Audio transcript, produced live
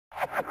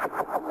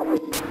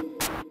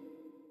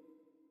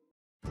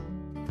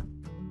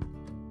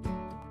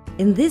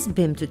In this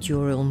BIM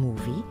tutorial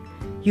movie,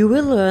 you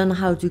will learn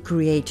how to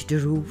create the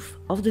roof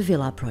of the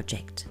villa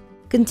project.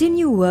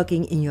 Continue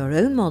working in your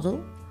own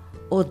model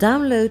or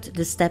download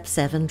the Step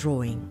 7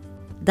 drawing.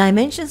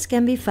 Dimensions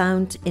can be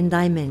found in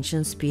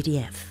Dimensions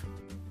PDF.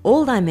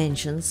 All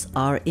dimensions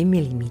are in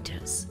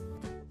millimeters.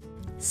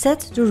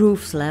 Set the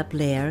roof slab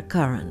layer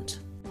current.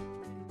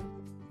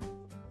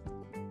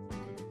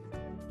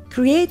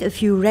 Create a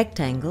few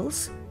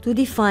rectangles to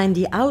define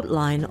the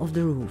outline of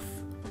the roof.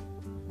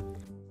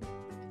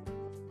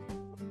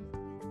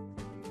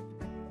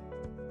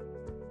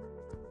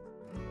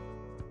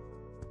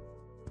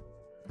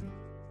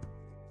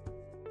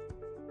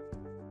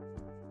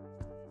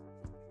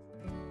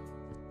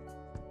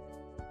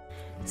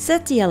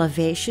 Set the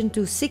elevation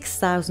to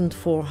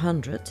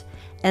 6400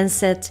 and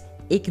set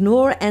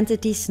Ignore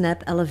Entity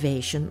Snap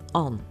Elevation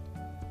on.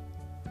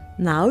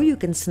 Now you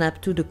can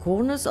snap to the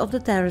corners of the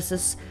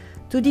terraces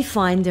to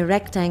define the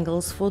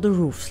rectangles for the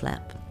roof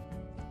slab.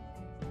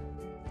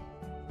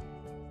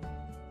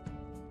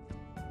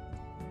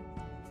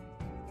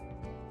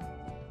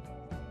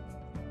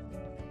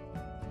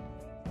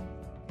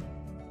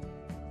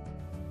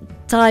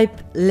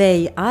 Type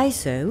Lay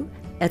ISO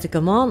at the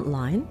command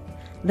line,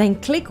 then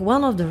click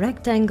one of the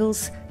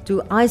rectangles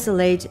to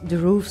isolate the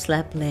roof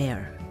slab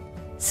layer.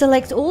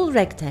 Select all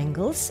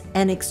rectangles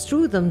and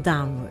extrude them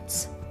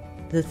downwards.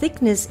 The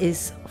thickness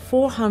is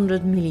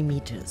 400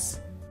 mm.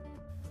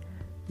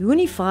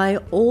 Unify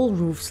all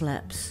roof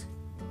slabs.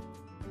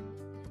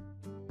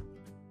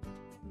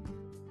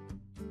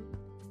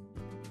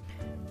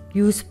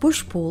 Use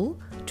push-pull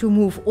to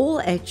move all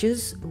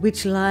edges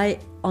which lie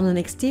on an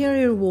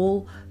exterior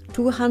wall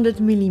 200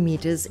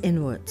 mm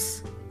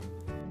inwards.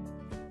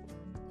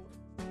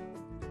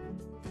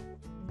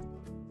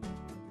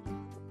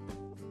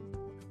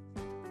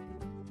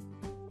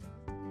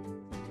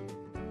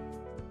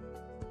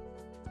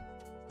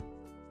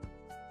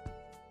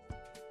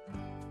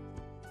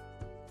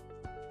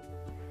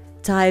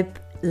 Type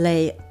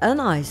Lay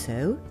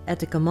UNISO at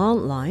the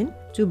command line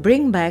to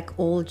bring back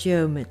all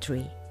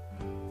geometry.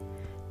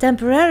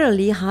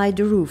 Temporarily hide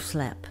the roof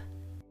slab.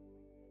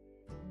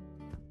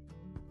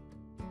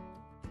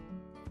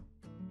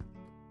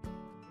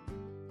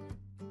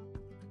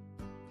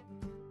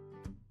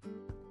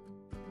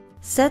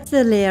 Set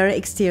the layer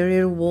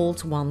Exterior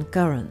Walls 1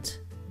 current.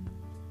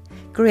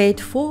 Create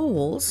 4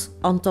 walls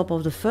on top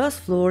of the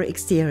first floor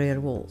exterior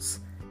walls.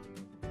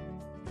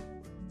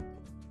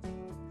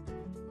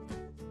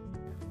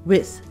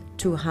 Width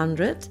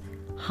 200,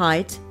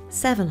 height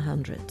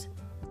 700.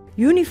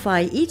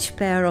 Unify each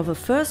pair of a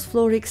first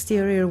floor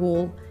exterior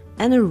wall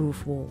and a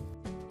roof wall.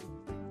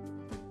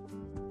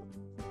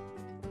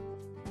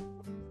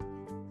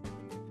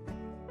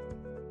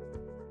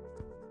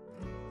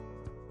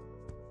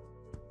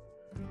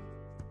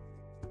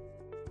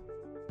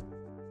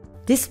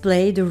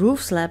 Display the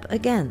roof slab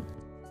again.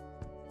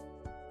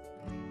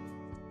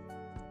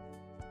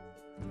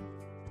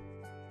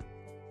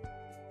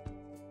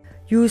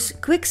 Use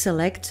Quick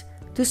Select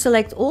to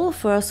select all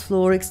first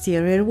floor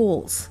exterior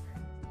walls.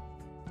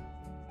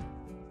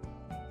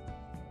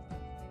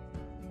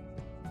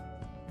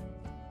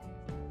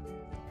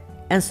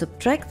 And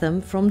subtract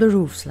them from the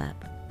roof slab.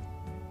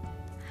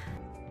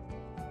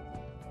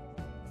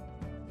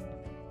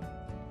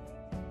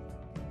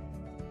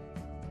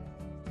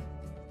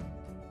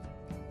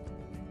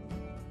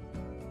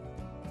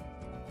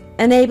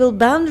 Enable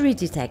boundary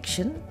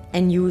detection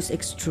and use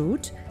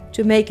Extrude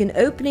to make an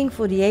opening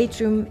for the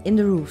atrium in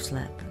the roof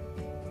slab.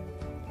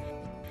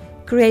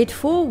 Create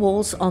 4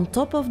 walls on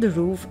top of the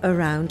roof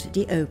around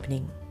the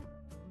opening.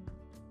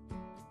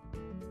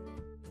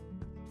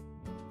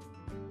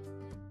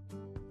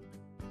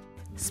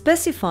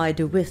 Specify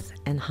the width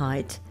and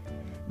height,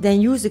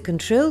 then use the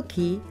Control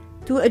key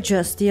to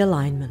adjust the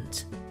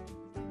alignment.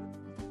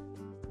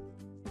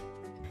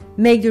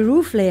 Make the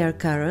roof layer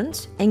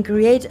current and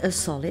create a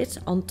solid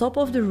on top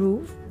of the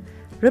roof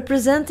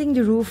representing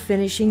the roof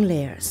finishing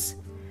layers,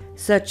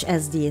 such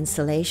as the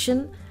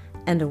insulation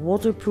and the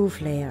waterproof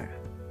layer.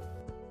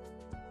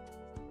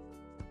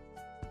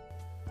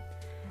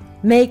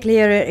 Make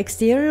layer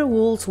Exterior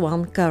Walls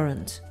 1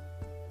 current.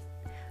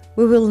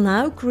 We will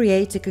now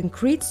create a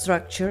concrete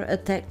structure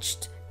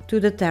attached to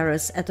the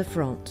terrace at the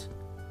front.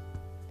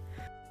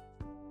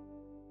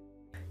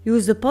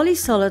 Use the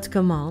Polysolid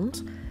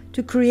command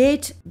to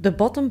create the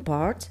bottom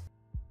part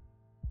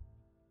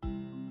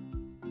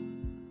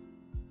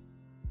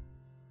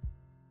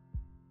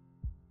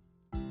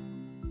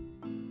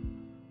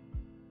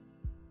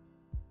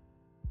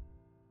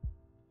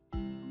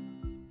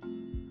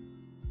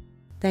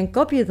then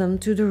copy them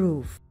to the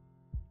roof.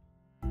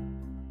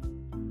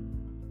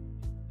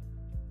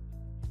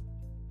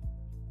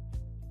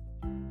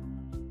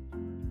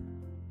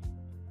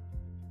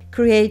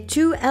 Create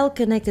 2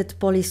 L-connected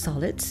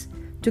polysolids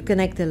to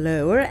connect the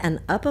lower and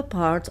upper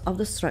part of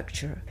the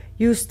structure.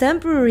 Use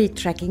temporary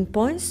tracking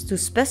points to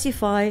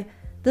specify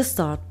the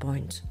start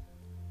point.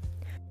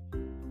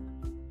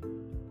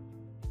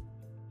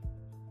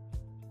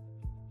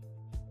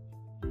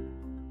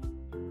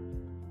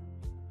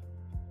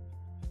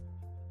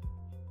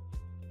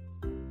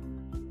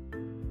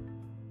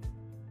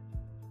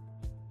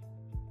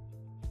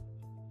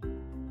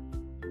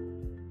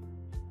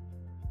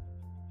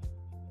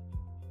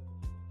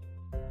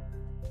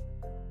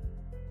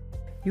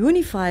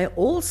 Unify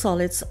all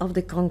solids of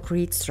the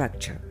concrete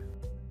structure.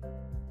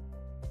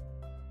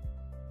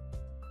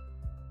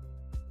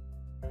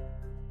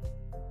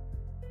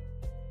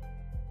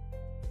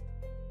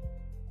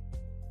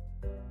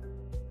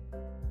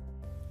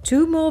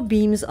 Two more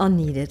beams are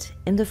needed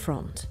in the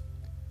front.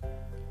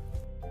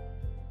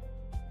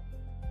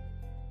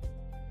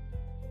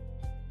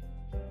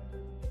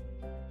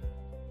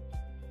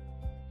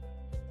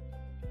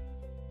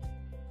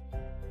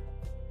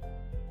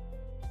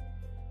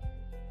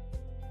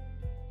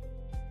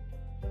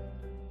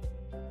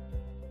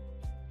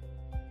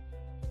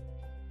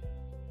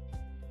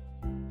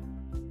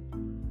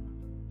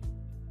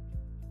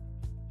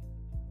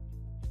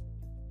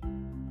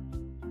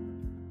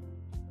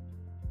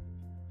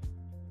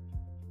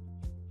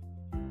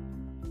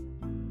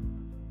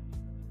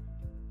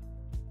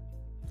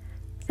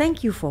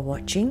 Thank you for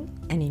watching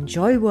and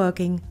enjoy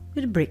working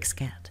with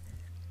BricsCAD.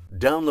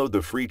 Download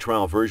the free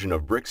trial version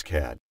of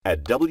BricsCAD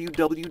at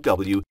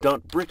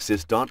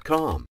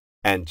www.bricsys.com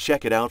and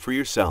check it out for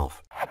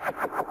yourself.